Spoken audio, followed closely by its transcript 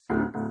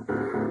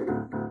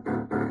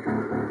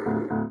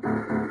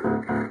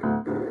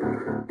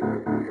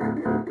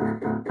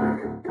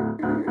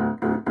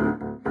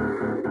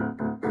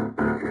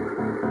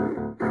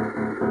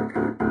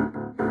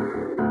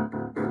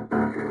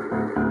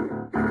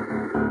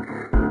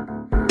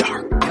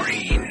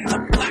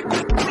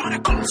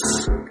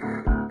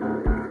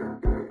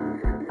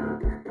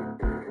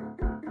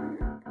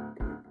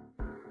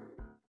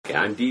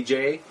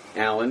DJ,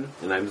 Alan,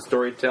 and I'm the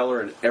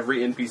storyteller and every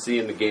NPC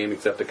in the game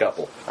except a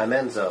couple. I'm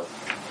Enzo,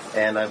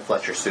 and I'm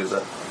Fletcher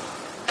Souza.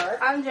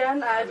 I'm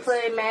Jen, I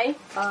play May.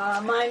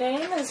 My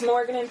name is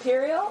Morgan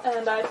Imperial,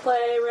 and I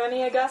play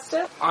Rennie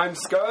Augusta. I'm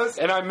Scuzz,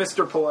 and I'm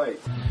Mr. Polite.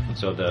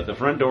 So the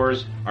front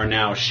doors are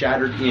now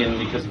shattered in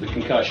because of the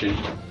concussion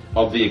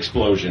of the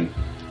explosion.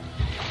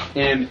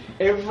 And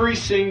every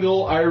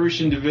single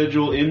Irish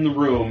individual in the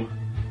room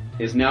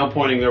is now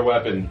pointing their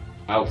weapon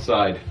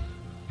outside.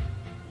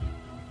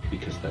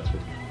 Because that's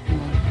what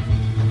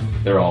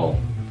they're all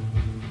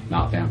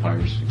not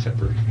vampires, except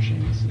for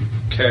Seamus.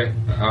 Okay,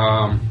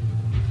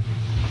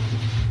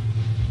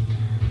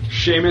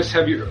 Seamus,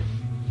 have you...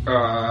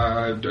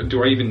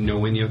 do I even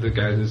know any of the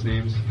guys'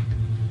 names?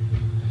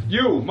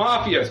 You,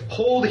 Mafias,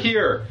 hold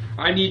here.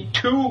 I need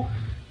two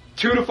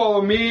to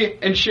follow me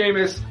and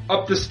Seamus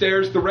up the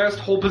stairs. The rest,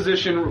 hold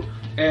position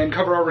and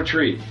cover our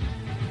retreat.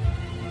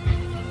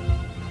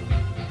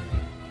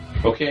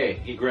 Okay,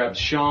 he grabs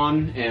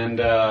Sean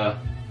and,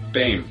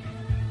 Bane.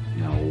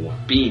 No.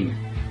 Bean.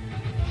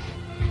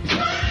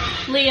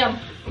 Liam.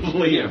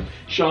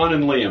 Sean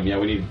and Liam. Yeah,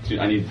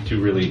 I need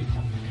two really...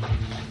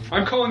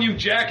 I'm calling you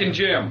Jack and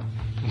Jim.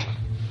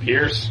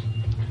 Pierce.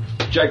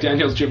 Jack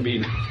Daniels, Jim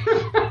Bean.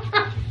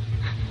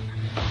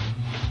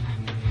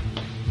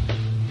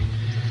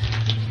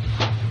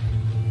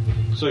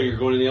 So you're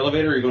going in the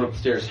elevator or you're going up the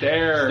stairs?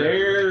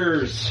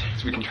 Stairs.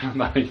 So we can try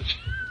that.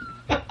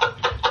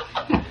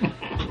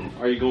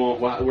 Are you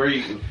going... Where are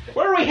you...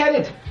 Where are we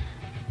headed?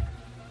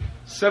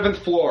 7th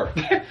floor.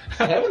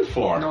 7th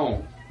floor?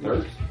 No.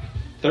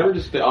 Third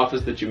is the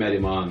office that you met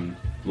him on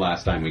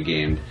last time we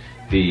gamed.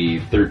 The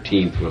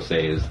 13th, we'll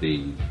say, is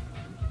the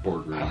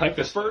boardroom. I like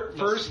this.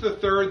 First the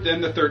 3rd,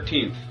 then the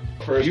 13th.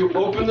 First, you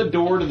open the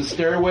door to the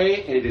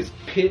stairway, and it is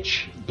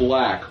pitch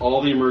black.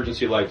 All the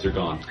emergency lights are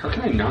gone. How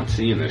can I not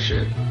see in this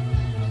shit?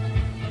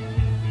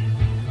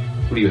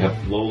 What do you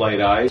have, low light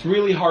eyes? It's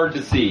really hard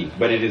to see,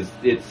 but it's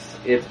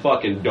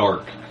fucking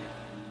dark.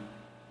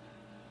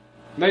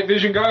 Night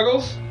vision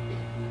goggles?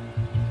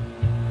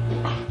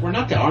 We're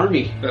not the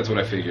army. That's what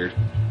I figured.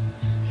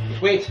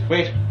 Wait,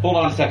 hold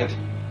on a second.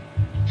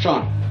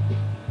 Sean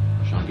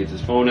gets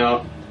his phone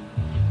out,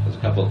 does a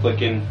couple of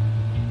clicking,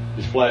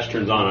 his flash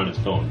turns on his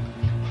phone.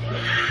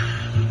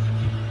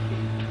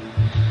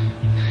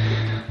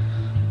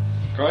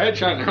 Go ahead,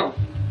 Sean, now.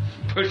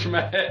 Push him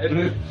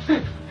ahead.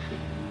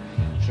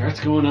 Starts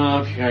going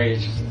up,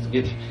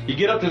 you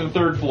get up to the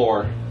 3rd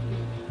floor,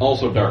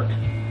 also dark,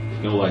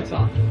 no lights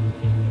on.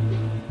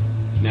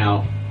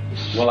 Now,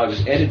 while I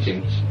was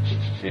editing,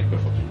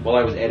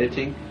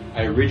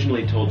 I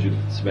originally told you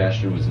that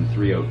Sebastian was in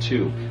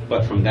 302,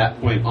 but from that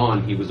point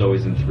on, he was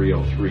always in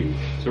 303.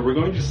 So we're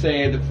going to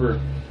say that for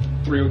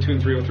 302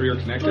 and 303 are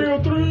connected.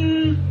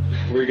 303.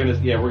 We're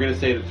gonna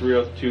say that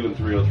 302 and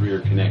 303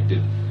 are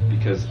connected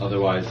because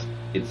otherwise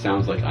it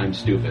sounds like I'm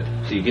stupid.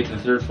 So you get to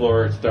the 3rd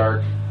floor, it's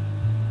dark.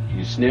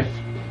 You sniff.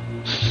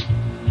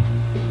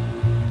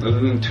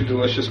 Other than 2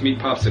 delicious meat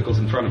popsicles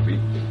in front of me,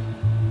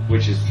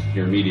 which is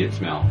your immediate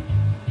smell,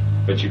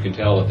 but you can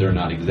tell that they're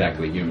not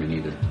exactly human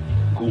either.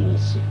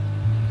 Ghouls.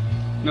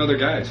 No, they're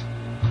guys.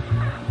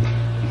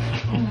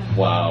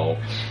 Wow.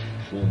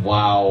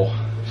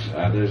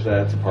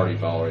 That's a party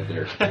foul right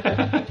there.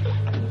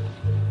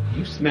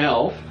 You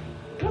smell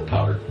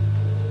gunpowder.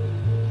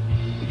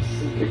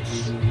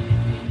 It's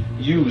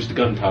used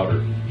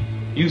gunpowder.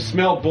 You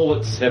smell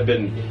bullets have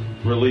been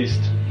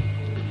released.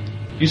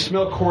 You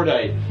smell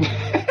cordite.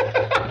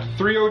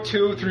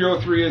 302,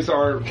 303 is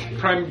our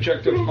prime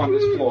objective on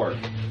this floor.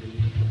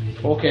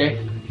 Okay.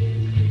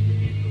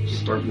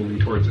 Start moving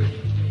towards it.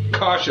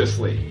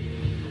 Cautiously.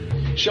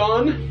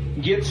 Sean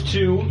gets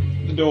to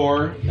the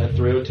door at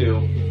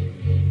 302.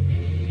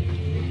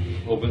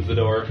 Opens the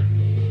door.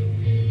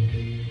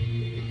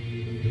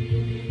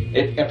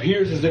 It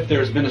appears as if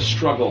there's been a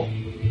struggle.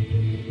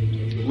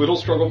 Little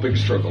struggle, big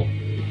struggle.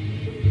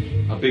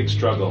 A big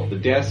struggle. The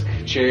desk,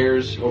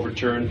 chairs,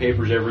 overturned,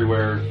 papers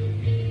everywhere.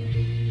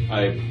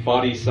 A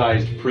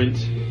body-sized print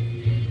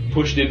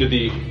pushed into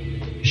the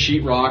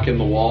sheetrock in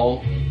the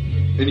wall.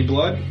 Any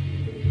blood?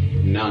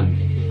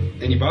 None.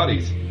 Any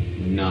bodies?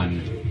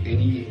 None.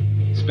 Any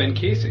spent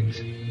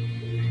casings?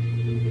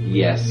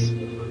 Yes.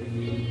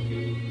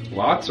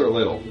 Lots or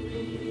little?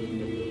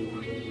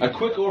 A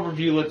quick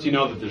overview lets you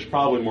know that there's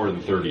probably more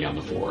than 30 on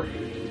the floor.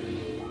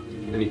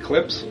 Any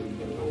clips?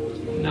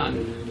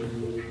 None.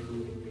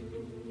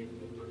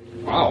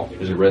 Wow.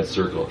 There's a red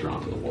circle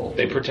drawn on the wall.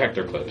 They protect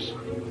their clips.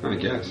 I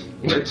guess.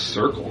 Red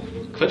circle.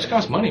 Clips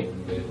cost money.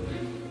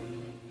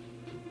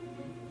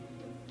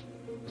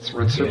 What's a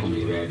red circle? Do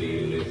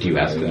you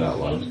ask it out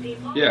loud?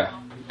 Yeah.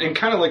 And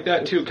kind of like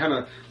that, too. Kind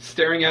of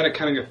staring at it,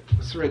 kind of go,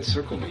 what's the red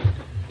circle mean?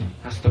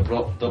 That's the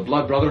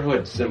Blood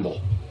Brotherhood symbol.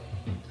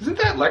 Isn't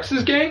that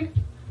Lex's gang?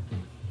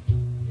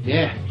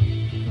 Yeah.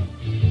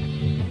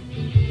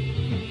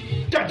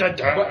 Da, da,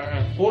 da. But,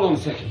 hold on a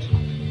second.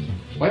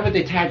 Why would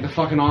they tag the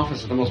fucking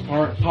office of the most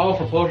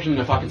powerful person in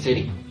the fucking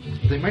city?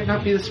 They might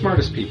not be the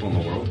smartest people in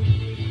the world.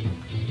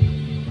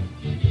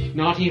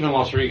 Not even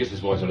Las Vegas'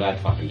 boys are that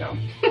fucking dumb.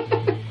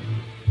 Are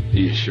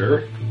you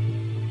sure?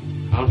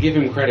 I'll give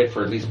him credit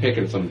for at least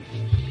picking some...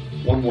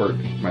 One word,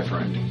 my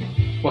friend.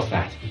 What's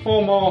that?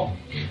 Homo.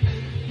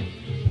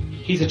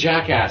 He's a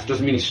jackass,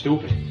 doesn't mean he's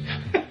stupid.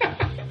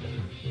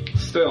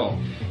 Still,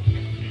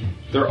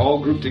 they're all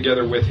grouped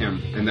together with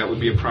him, and that would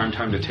be a prime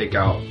time to take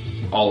out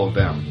all of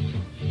them.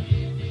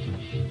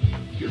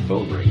 Your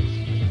phone rings.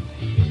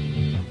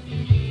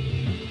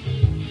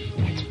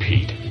 It's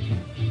Pete.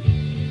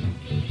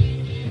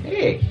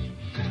 Hey,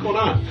 what's going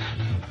on?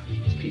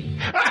 It's Pete.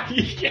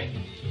 Yeah.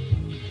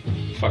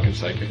 Fucking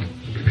psychic.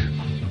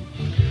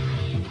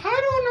 I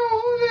don't know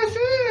who this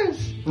is.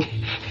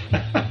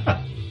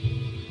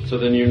 So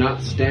then you're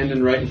not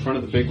standing right in front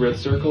of the big red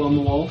circle on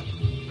the wall?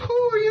 Who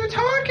are you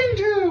talking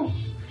to?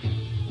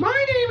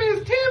 My name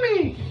is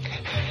Timmy.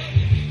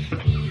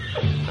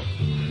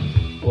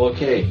 Well,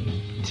 okay,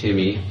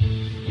 Timmy.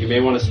 You may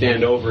want to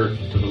stand over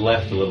to the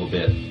left a little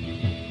bit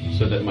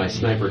so that my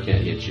sniper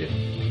can't hit you.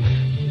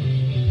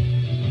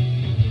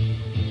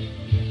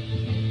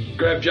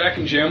 Grab Jack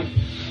and Jim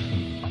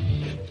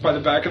by the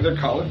back of their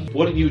collar.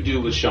 What do you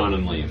do with Sean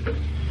and Liam?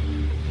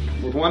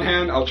 With one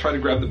hand, I'll try to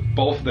grab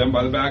both of them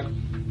by the back.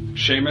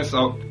 Seamus,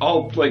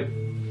 I'll like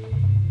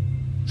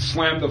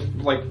slam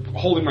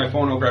holding my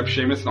phone. I'll grab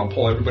Seamus and I'll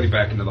pull everybody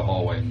back into the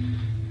hallway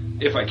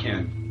if I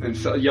can, and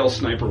yell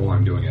sniper while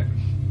I'm doing it.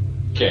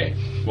 Okay.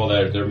 Well,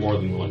 they're more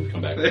than willing to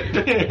come back.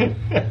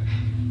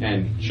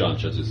 And Sean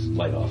shuts his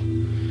light off.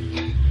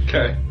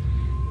 Okay.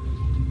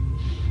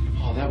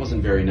 Oh, that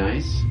wasn't very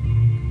nice.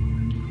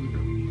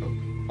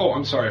 Oh,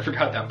 I'm sorry, I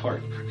forgot that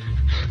part.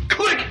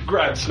 Click!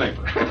 Grab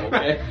sniper.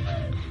 Okay.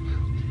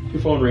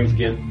 Your phone rings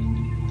again.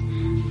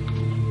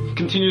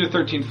 Continue to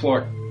 13th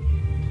floor.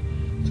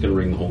 It's gonna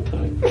ring the whole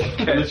time.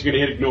 Unless you're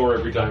gonna hit ignore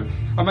every time.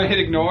 I'm gonna hit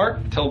ignore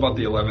till about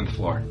the 11th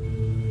floor.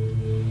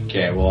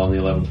 Okay, well on the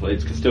 11th floor,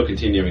 it's still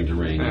continuing to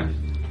ring. Yeah.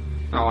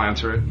 I'll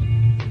answer it.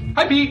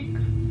 Hi, Pete!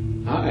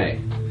 Hi.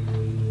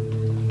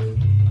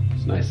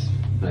 It's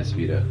nice of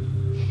you to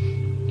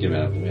get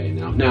out of the way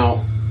now.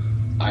 Now,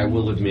 I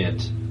will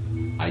admit,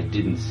 I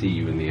didn't see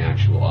you in the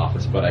actual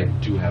office, but I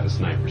do have a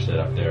sniper set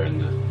up there,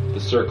 and the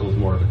circle is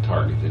more of a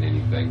target than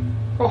anything.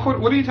 Oh,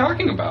 what are you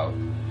talking about?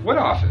 What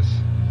office?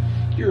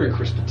 You're in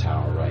Crystal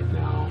Tower right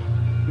now.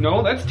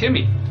 No, that's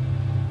Timmy.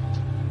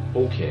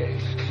 Okay,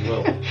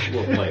 we'll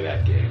play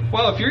that game.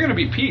 Well, if you're going to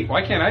be Pete,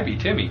 why can't I be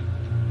Timmy?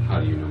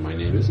 How do you know my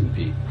name isn't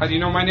Pete? How do you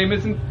know my name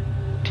isn't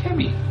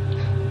Timmy?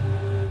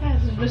 Yeah,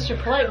 this is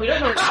Mr. Polite. We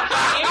don't know what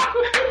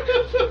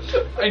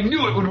I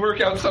knew it would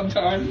work out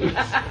sometime.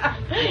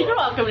 You're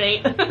welcome,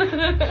 Nate.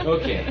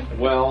 Okay,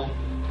 well,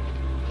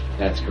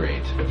 that's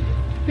great.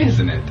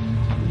 Isn't it?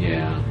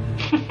 Yeah.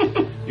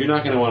 You're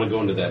not going to want to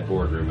go into that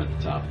boardroom at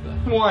the top of the...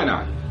 Why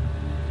not?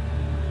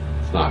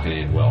 It's not going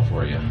to end well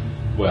for you.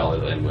 Well,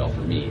 it'll end well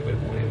for me, but it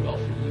won't end well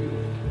for you.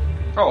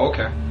 Oh,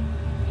 okay.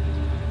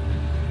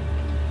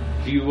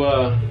 If you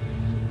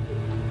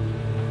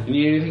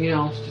need anything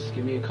else, just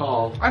give me a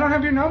call. I don't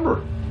have your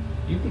number.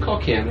 You can call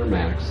Ken or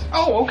Max.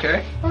 Oh,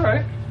 okay. All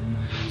right.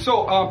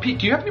 So, Pete,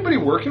 do you have anybody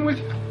working with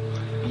you?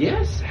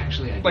 Yes,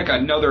 actually, I do. Like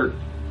another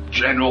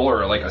general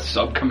or like a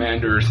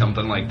sub-commander or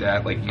something like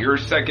that? Like you're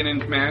second in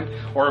command?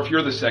 Or if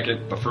you're the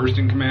second, the first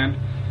in command?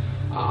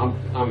 I'm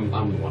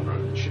the one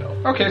running the show.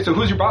 Okay, so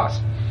who's your boss?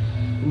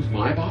 Who's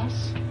my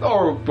boss?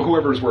 Or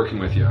whoever's working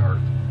with you. Or...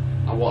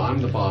 Well, I'm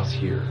the boss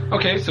here.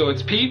 Okay, so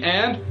it's Pete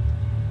and...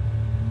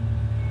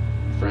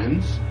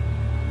 Friends?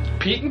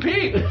 Pete and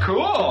Pete.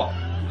 Cool.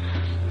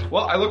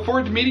 Well, I look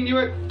forward to meeting you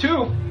at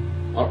 2.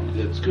 Oh,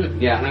 that's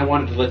good. Yeah, and I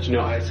wanted to let you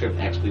know, that's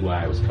actually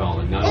why I was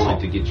calling. Not only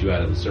to get you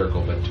out of the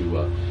circle, but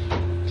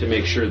to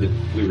make sure that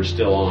we were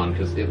still on,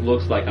 because it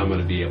looks like I'm going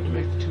to be able to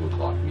make the 2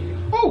 o'clock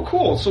meeting. Oh,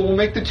 cool. So we'll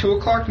make the 2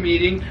 o'clock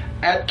meeting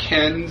at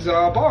Ken's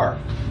bar.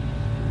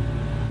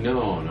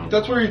 No.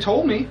 That's where you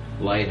told me.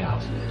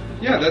 Lighthouse, man.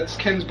 Yeah, that's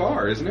Ken's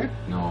bar, isn't it?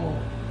 No,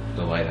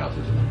 the Lighthouse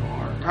isn't a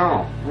bar.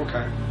 Oh,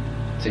 okay.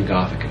 It's in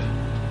Gothica.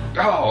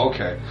 Oh,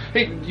 okay.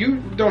 Hey,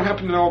 you don't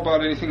happen to know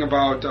about anything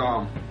about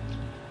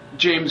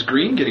James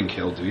Green getting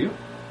killed, do you?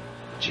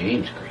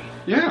 James Green?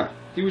 Yeah,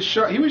 he was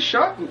shot. He was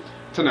shot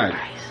tonight.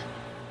 Nice.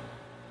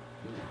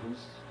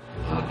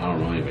 I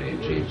don't know anybody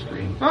named James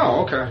Green.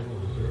 Oh, okay.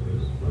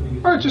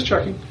 All right, just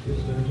checking.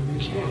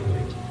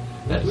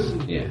 That's,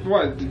 yeah.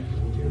 What?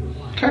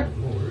 Okay.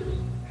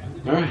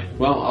 All right.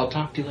 Well, I'll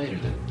talk to you later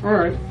then. All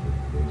right.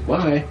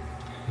 Bye.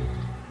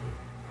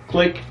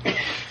 Click.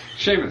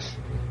 Seamus,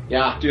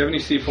 Yeah. do you have any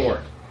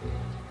C4?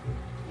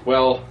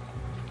 Well,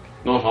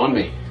 not on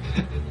me.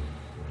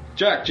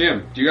 Jack,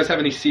 Jim, do you guys have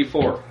any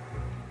C4?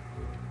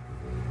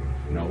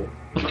 No.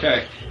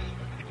 Okay.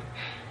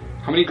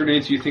 How many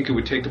grenades do you think it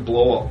would take to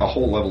blow a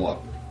whole level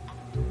up?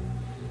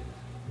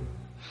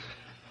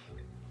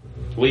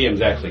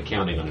 Liam's actually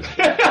counting on his.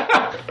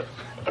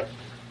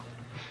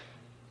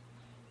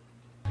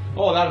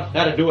 Oh,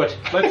 that'll do it.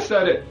 Let's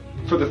set it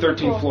for the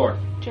 13th floor.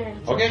 Jared,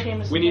 it's Okay.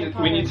 Seamus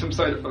We need some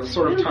sort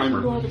of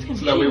timer,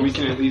 so that way we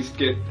can at least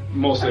get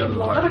mostly out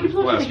of the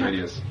blast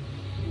radius.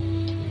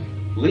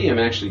 Liam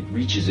actually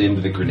reaches into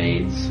the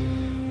grenades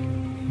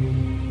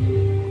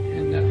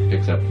and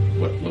picks up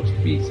what looks to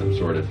be some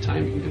sort of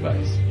timing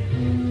device.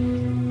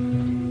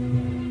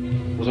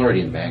 It was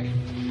already in the bag.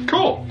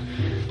 Cool.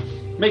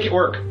 Make it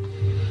work.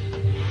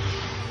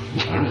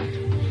 Alright.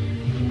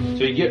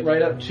 So you get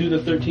right up to the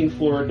 13th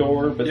floor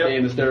door, but Yep. stay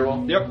in the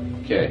stairwell? Yep.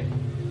 Okay.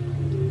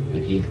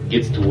 And he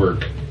gets to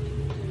work.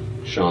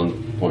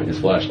 Sean pointing his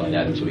flashlight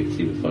at him so he can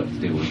see what the fuck he's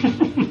doing.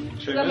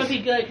 So that might be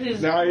good because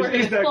he's No,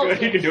 working he's his not good.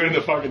 He closest. can do it in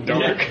the fucking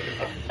dark.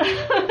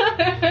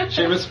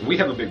 Seamus, we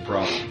have a big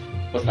problem.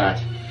 What's that?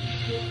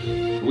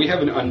 We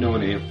have an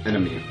unknown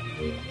enemy.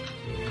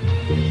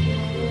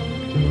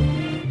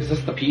 Is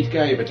this the Pete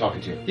guy you've been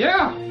talking to?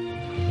 Yeah.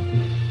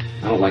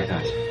 I don't like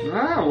that.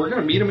 We're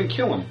gonna meet him and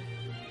kill him.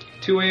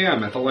 2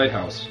 a.m. at the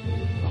lighthouse.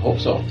 I hope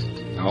so.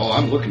 Oh,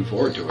 I'm looking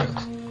forward to it.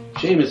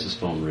 Seamus'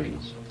 phone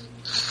rings.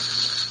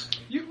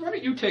 Why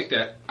don't you take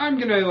that? I'm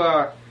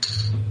gonna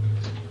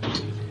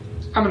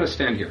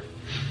stand here.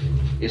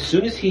 As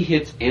soon as he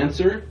hits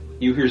answer,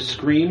 you hear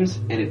screams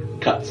and it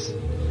cuts.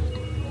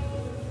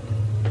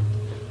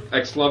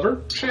 Ex-lover,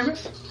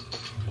 Seamus?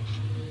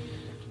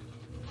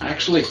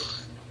 Actually,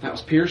 that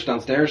was Pierce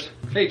downstairs.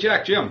 Hey,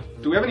 Jack, Jim,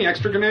 do we have any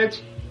extra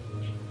grenades?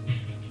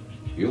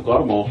 You've got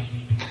them all.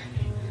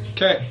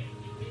 Okay.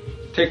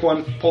 Take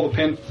one, pull the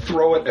pin,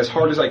 throw it as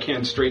hard as I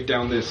can straight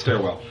down this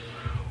stairwell.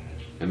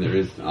 And there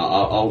is.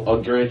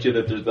 I'll grant you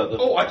that there's.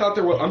 Oh, I thought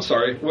there was. I'm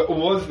sorry. What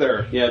was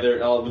there? Yeah, there.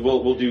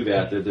 We'll do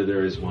that.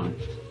 There is one.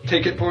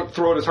 Take it,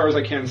 throw it as hard as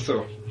I can.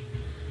 So,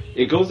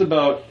 It goes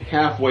about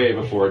halfway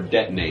before it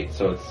detonates,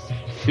 so it's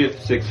 5th,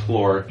 6th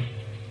floor.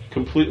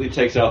 Completely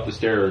takes out the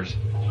stairs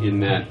in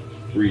that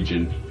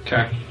region.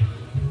 okay.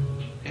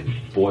 And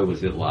boy,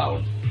 was it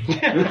loud.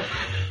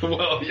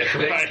 Well, yeah.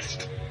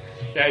 Christ.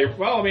 Yeah,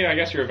 well, I mean, I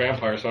guess you're a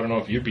vampire, so I don't know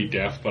if you'd be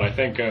deaf, but I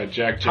think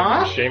Jack, Jim,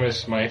 Huh? and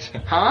Seamus might.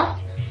 Huh?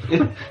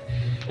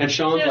 And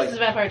Sean's Seamus like, is a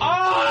vampire too.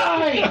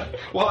 "Aye!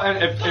 Well,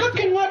 and if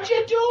Fucking what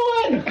you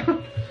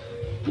doing?"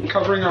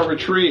 covering our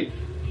retreat.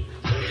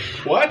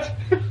 What?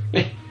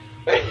 And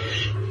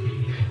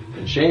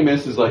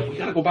Seamus is like, "We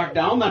gotta go back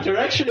down that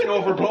direction, you know,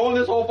 if we're blowing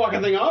this whole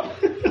fucking thing up."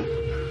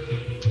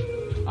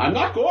 I'm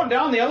not going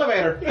down the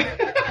elevator.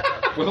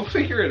 We'll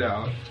figure it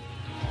out.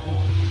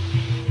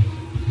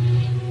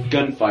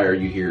 Gunfire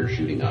you hear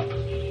shooting up.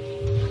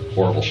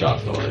 Horrible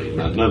shots though.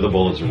 None of the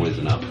bullets are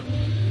whizzing up.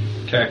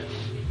 Okay.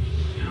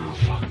 Oh,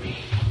 fuck me.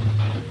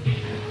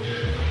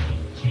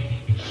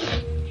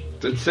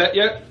 Is it set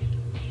yet?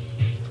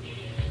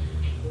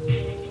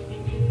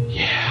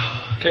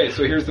 Yeah. Okay,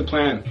 so here's the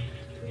plan.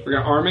 We're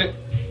gonna arm it.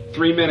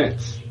 3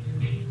 minutes.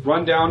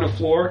 Run down the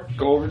floor.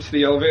 Go over to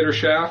the elevator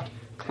shaft.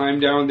 Climb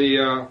down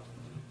the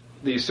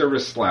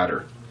service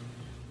ladder.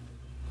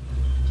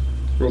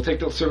 We'll take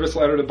the service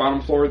ladder to the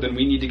bottom floor. Then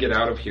we need to get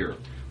out of here.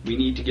 We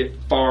need to get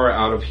far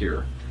out of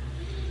here.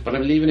 But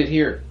I'm leaving it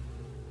here.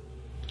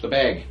 The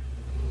bag.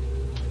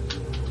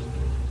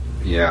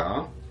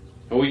 Yeah.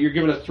 Oh, you're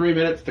giving us 3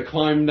 minutes to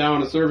climb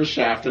down a service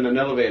shaft in an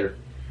elevator.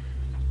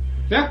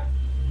 Yeah.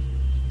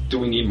 Do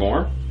we need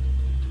more?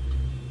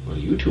 Well,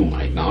 you two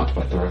might not,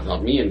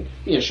 but me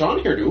and Sean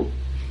here do.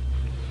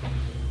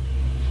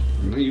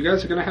 You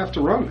guys are gonna have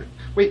to run.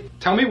 Wait,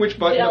 tell me which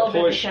button The to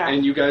elevator push, shaft.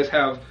 and you guys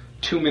have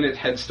 2-minute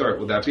head start.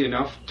 Would that be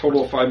enough?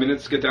 Total of 5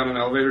 minutes to get down an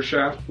elevator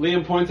shaft?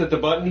 Liam points at the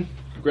button,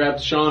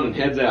 grabs Sean, and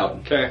heads out.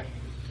 Okay.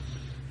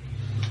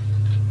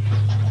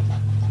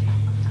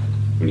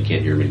 When you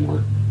can't hear him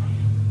anymore.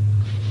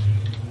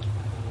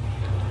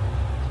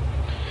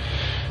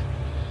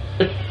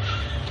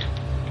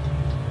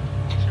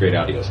 It's great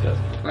audio stuff.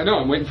 I know,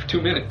 I'm waiting for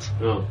 2 minutes.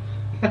 Oh.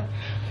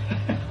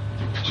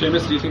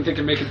 Seamus, do you think they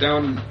can make it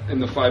down in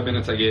the 5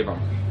 minutes I gave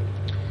them?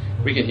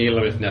 We can heal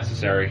him if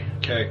necessary.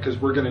 Okay, because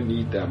we're gonna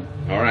need them.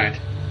 All right.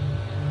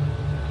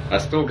 I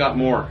still got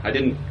more. I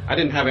didn't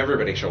have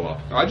everybody show up.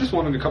 I just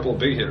wanted a couple of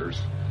big hitters.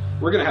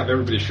 We're gonna have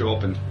everybody show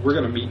up, and we're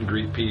gonna meet and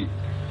greet Pete.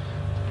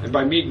 And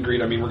by meet and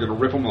greet, I mean we're gonna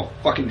rip him a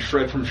fucking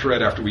shred from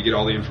shred after we get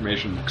all the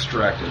information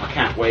extracted. I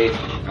can't wait.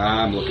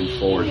 I'm looking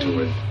forward to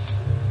it.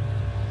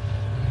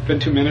 Been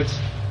 2 minutes.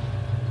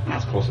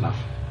 That's close enough.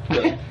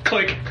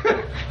 Click.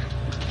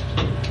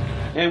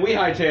 And we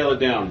hightail it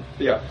down.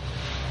 Yeah.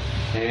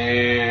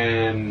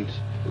 And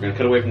we're going to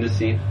cut away from this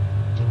scene.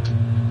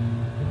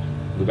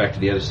 Go back to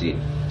the other scene.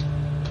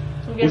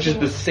 Which is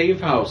the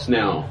safe house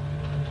now.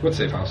 What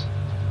safe house?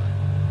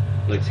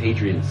 Lex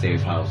Hadrian's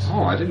safe house.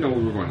 Oh, I didn't know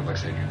we were going to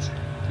Lex Hadrian's.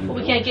 Well,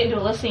 we can't get into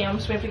Elysium,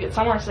 so we have to get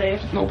somewhere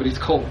safe. Nobody's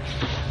cold.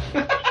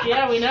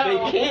 Yeah, we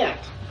know. They can't.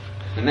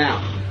 And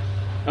now.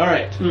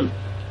 Alright.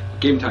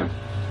 Game time.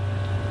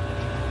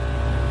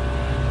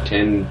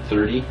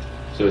 10:30.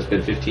 So it's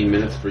been 15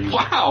 minutes for you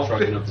Wow.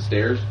 trudging up the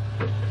stairs.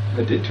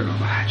 I did turn on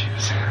the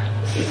hatches.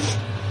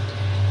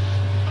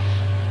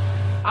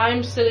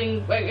 I'm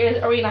sitting.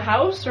 Are we in a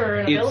house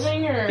or in a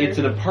building? Or It's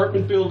an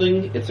apartment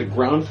building. It's a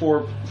ground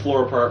floor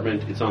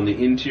apartment. It's on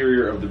the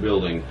interior of the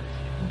building.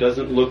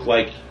 Doesn't look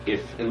like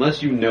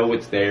unless you know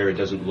it's there, it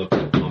doesn't look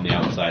on the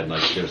outside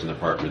like there's an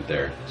apartment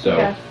there. So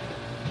Okay.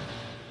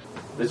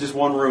 there's just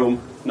one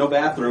room, no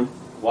bathroom.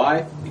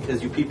 Why?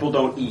 Because you people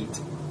don't eat.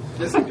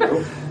 Yes, they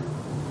do.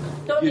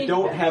 You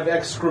don't have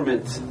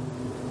excrement.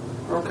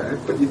 Okay,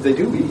 but they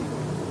do eat.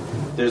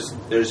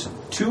 There's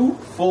 2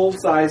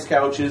 full-size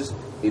couches,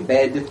 a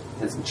bed,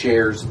 and some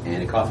chairs,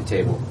 and a coffee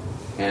table,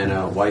 and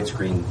a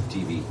widescreen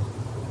TV.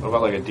 What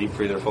about like a deep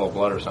freezer full of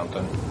blood or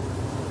something?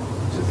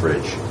 It's a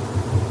fridge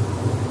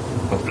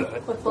With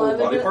blood? With blood in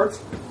Body it? parts?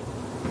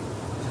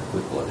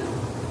 with blood in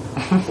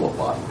it. Full of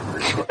body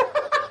parts.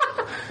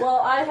 Well,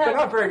 I They're have.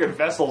 not very good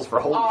vessels for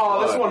holding Oh,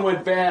 blood. this one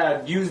went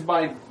bad. Used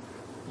by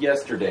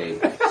yesterday.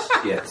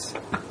 Shit.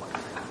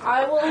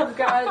 I will have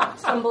got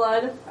some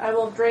blood. I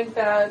will drink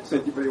that.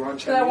 Anybody want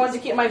Because I wanted to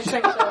keep my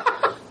strength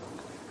up.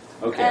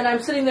 Okay. And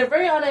I'm sitting there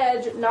very on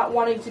edge, not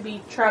wanting to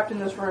be trapped in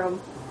this room.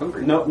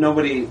 hungry.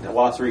 Nobody,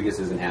 Las Vegas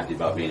isn't happy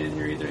about being in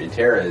here either. And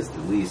Tara is the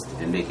least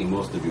and making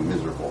most of you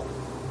miserable.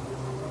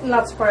 I'm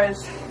not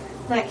surprised.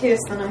 In that case,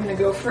 then I'm going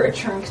to go for a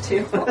drink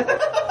too.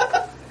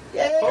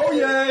 Oh,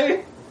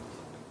 yay!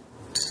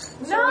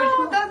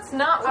 No, that's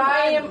not what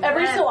I am,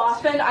 every meant. so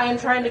often, I am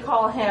trying to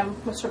call him,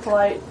 Mr.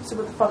 Polite, see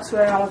what the fuck's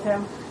going on with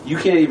him. You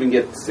can't even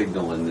get the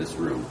signal in this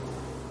room.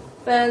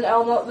 Then,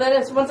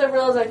 once I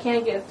realize I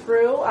can't get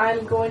through,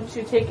 I'm going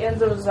to take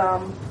Enzo's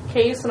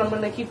case and I'm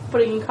going to keep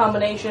putting in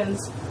combinations.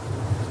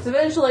 'Cause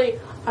eventually,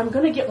 I'm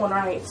going to get one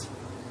right.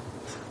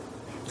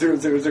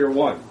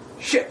 0001.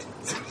 Shit!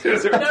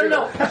 000.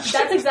 No. That's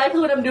exactly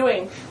what I'm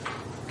doing.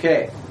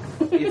 Okay.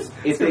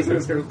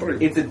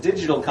 It's a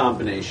digital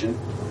combination,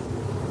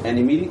 and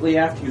immediately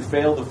after you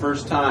fail the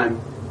first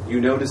time, you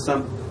notice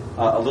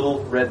a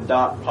little red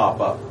dot pop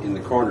up in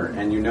the corner,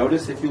 and you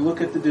notice if you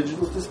look at the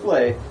digital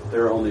display,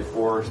 there are only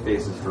 4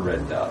 spaces for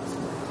red dots.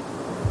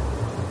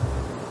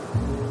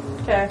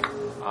 Okay.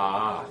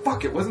 Ah.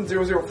 Fuck, it wasn't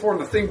 004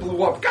 and the thing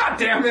blew up. God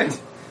damn it!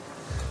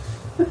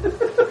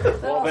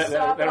 Well,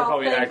 that'll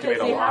probably activate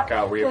a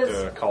lockout where you have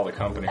to call the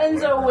company. or Enzo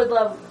whatever. would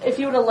love, if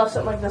he would have left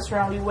something like this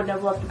around, he wouldn't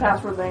have left the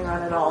password thing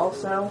on at all,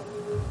 so.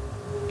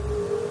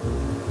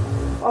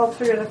 I'll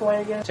figure a different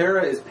way again.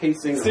 Tara is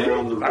pacing See?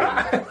 around the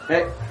room.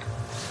 Hey.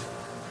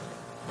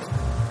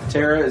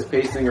 Tara is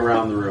pacing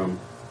around the room.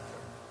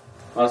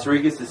 Las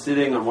Vegas is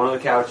sitting on one of the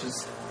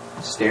couches,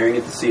 staring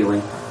at the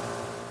ceiling,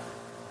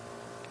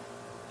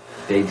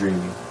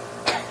 daydreaming.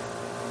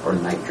 Or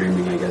night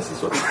dreaming, I guess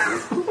is what it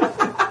is.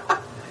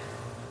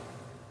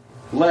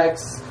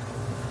 Lex,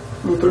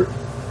 Luther.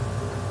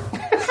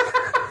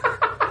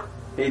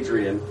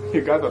 Adrian,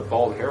 You got the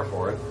bald hair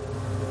for it.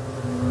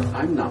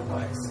 I'm not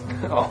Lex.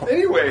 Oh.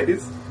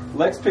 Anyways.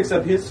 Lex picks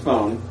up his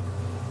phone,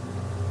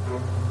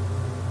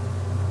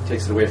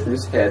 takes it away from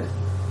his head,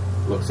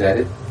 looks at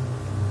it,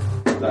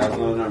 dials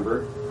another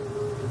number.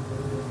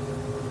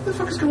 What the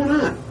fuck is going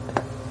on?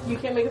 You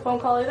can't make a phone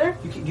call either?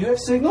 Do you have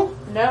signal?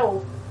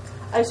 No.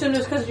 I assumed it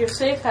was because of your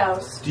safe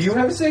house. Do you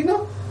have a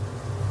signal?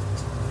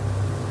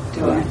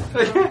 Do I?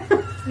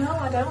 No,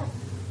 I don't.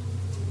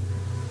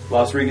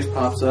 Las Vegas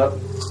pops up.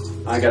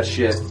 I got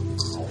shit.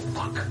 Oh,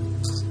 fuck.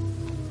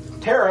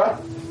 Tara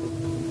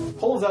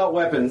pulls out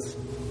weapons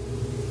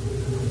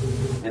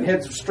and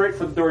heads straight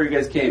for the door you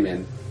guys came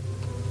in.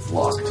 It's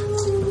locked.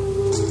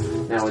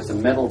 Now it's a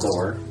metal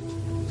door,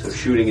 so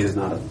shooting it is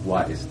not a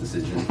wise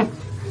decision.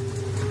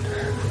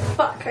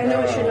 Fuck, I knew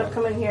I shouldn't have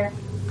come in here.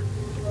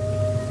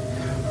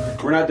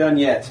 We're not done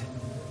yet.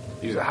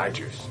 Use a high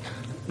juice.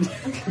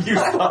 Use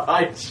the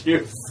high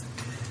juice.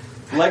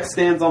 Lex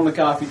stands on the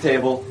coffee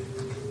table,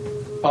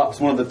 pops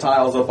one of the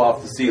tiles up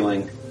off the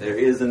ceiling. There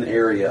is an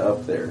area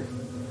up there.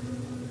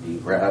 He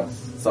grabs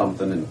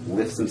something and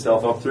lifts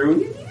himself up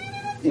through,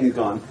 and he's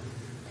gone.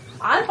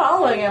 I'm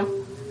following him.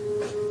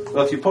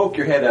 Well, if you poke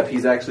your head up,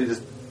 he's actually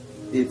just...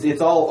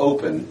 It's all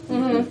open, you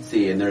can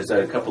see, and there's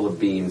a couple of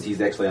beams. He's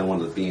actually on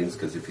one of the beams,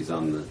 because if he's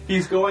on the...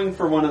 He's going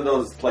for one of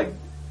those, like,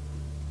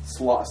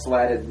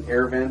 slatted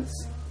air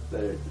vents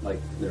that are, like,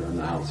 they're in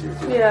the house here,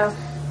 too. Yeah.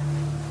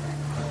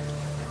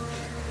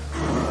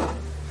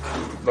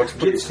 Looks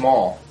pretty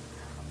small.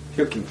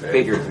 Looking big.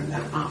 Bigger than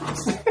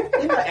that.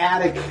 In the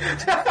attic.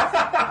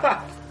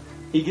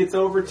 He gets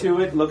over to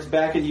it, looks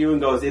back at you,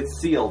 and goes, "It's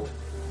sealed."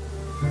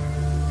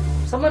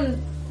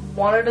 Someone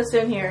wanted us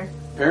in here.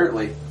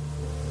 Apparently.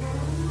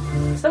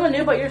 Someone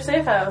knew about your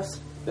safe house.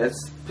 That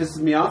pisses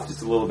me off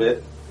just a little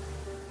bit.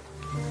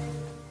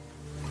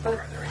 But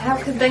how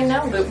could they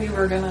know that we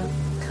were going to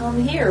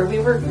come here? We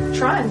were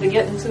trying to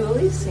get into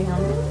Elysium.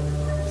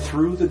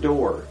 Through the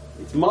door.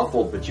 It's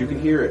muffled, but you can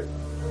hear it.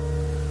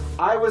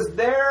 I was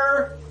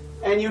there,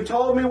 and you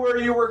told me where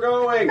you were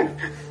going.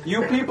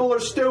 You people are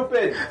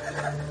stupid.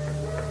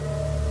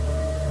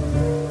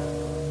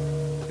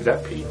 Is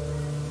that Pete?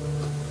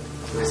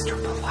 Mr.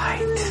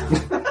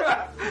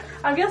 Polite.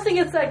 I'm guessing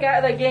it's that guy,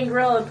 that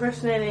Gangrel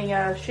impersonating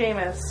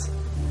Seamus.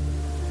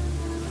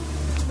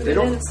 But he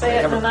didn't say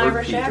it in an haven't heard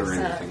Irish Pete or accent.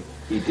 anything.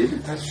 He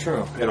didn't. That's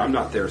true. And I'm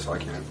not there, so I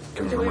can't.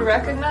 Do we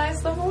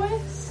recognize the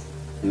voice?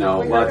 No,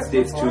 We well, heard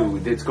it before?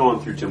 it's going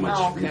through too much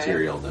Oh, okay.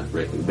 material to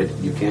reckon, but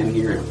you can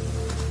hear him.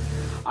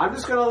 I'm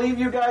just gonna leave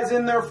you guys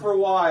in there for a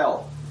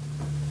while.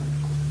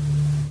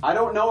 I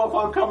don't know if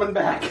I'm coming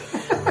back.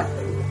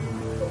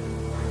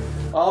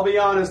 I'll be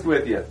honest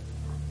with you.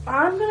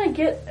 I'm gonna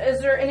get.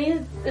 Is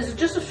it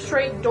just a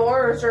straight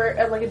door, or is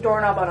there like a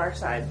doorknob on our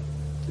side?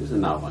 There's a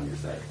knob on your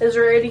side. Is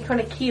there any kind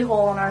of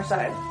keyhole on our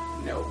side?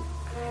 No.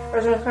 Or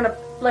is there any kind of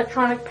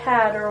electronic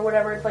pad or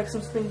whatever, like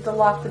something to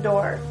lock the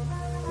door?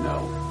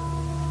 No.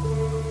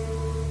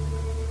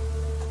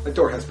 The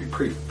door has to be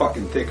pretty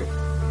fucking thick.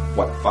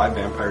 What, 5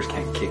 vampires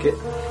can't kick it?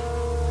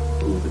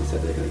 Nobody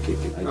said they're going to kick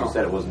it. I just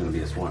said it wasn't going to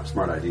be a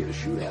smart idea to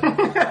shoot at.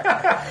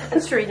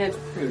 That's true, you did.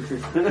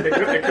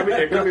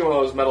 It could be one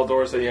of those metal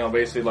doors that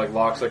basically like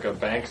locks like a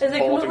bank. Is it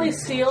completely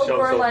sealed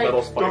where like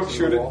Don't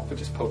shoot it, but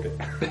just poke it.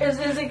 is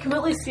it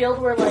completely sealed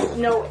where like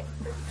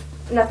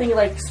nothing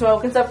like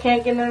smoke and stuff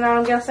can't get in and out?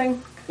 I'm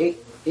guessing.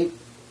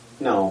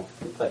 No,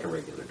 it's like a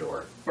regular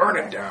door. Burn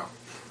it down.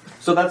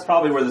 So that's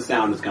probably where the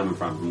sound is coming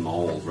from the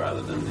holes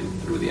rather than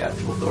through the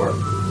actual door.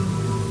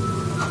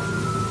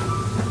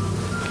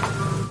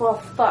 Well,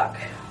 fuck.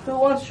 Who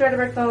wants to try to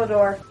break down the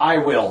door? I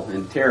will.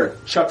 And Tara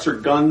chucks her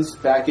guns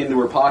back into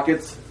her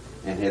pockets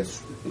and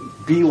heads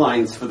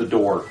beelines for the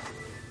door.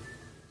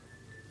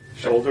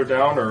 Shoulder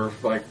down or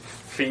like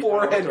feet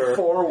Forehead out, or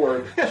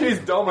forward. She's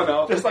dumb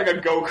enough. just like a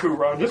Goku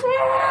run. Just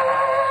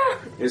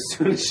As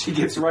soon as she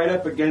gets right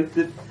up against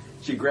it,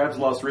 she grabs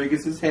Las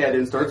Regas' head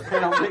and starts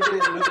pounding it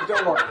into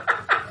the door.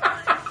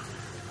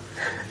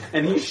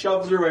 And he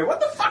shoves her away. What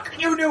the fuck are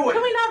you doing?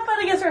 Can we not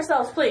fight against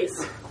ourselves,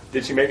 please?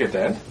 Did she make it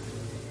dead?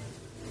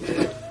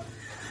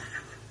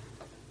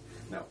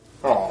 No.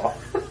 Aw.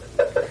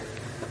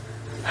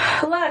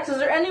 Lex, is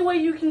there any way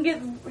you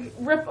can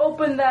rip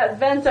open that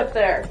vent up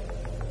there?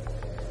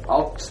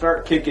 I'll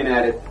start kicking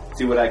at it,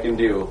 see what I can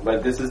do.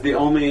 But this is the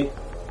only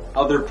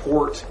other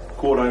port,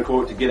 quote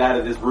unquote, to get out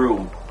of this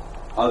room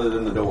other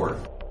than the door.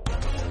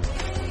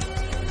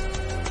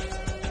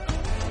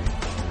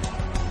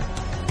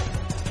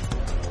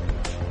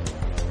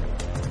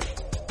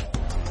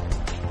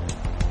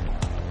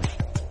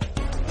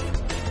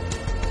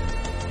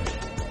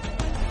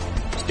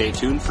 Stay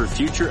tuned for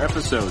future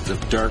episodes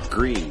of Dark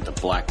Green, the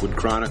Blackwood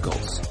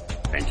Chronicles.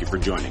 Thank you for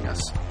joining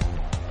us.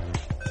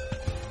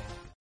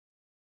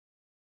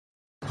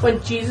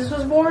 When Jesus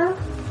was born?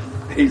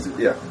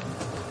 Yeah.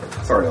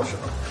 Sorry, I'll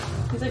shut up.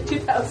 He's like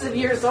 2,000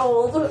 years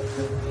old.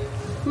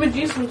 Him and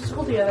Jesus went to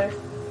school together.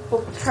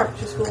 Well,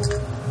 carpentry school.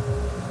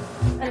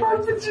 Anyway.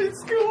 Carpentry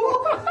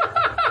school?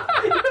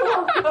 You're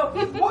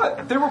welcome.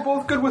 What? They were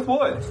both good with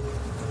wood.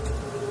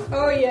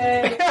 Oh,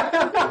 yay.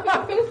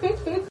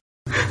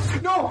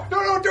 No,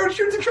 don't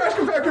shoot the trash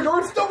compactor door.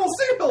 It's double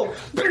sealed.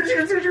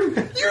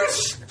 You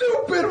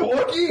stupid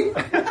Wookiee.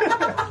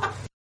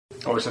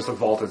 Oh, it's just a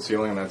vaulted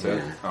ceiling and that's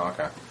it? Oh,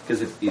 okay.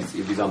 Because if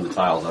he's on the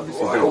tiles,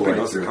 obviously. Well, I hope he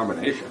knows the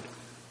combination.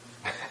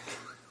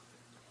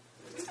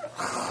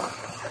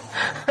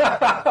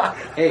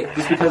 Hey,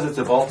 just because it's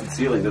a vaulted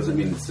ceiling doesn't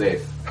mean it's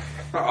safe.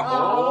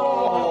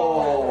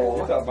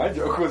 Oh! I thought my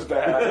joke was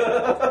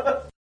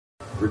bad.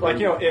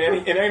 Like,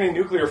 in any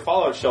nuclear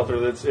fallout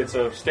shelter, it's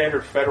a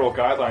standard federal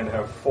guideline to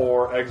have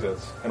 4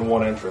 exits and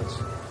 1 entrance.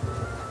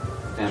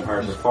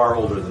 Vampires are far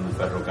older than the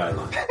federal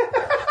guideline.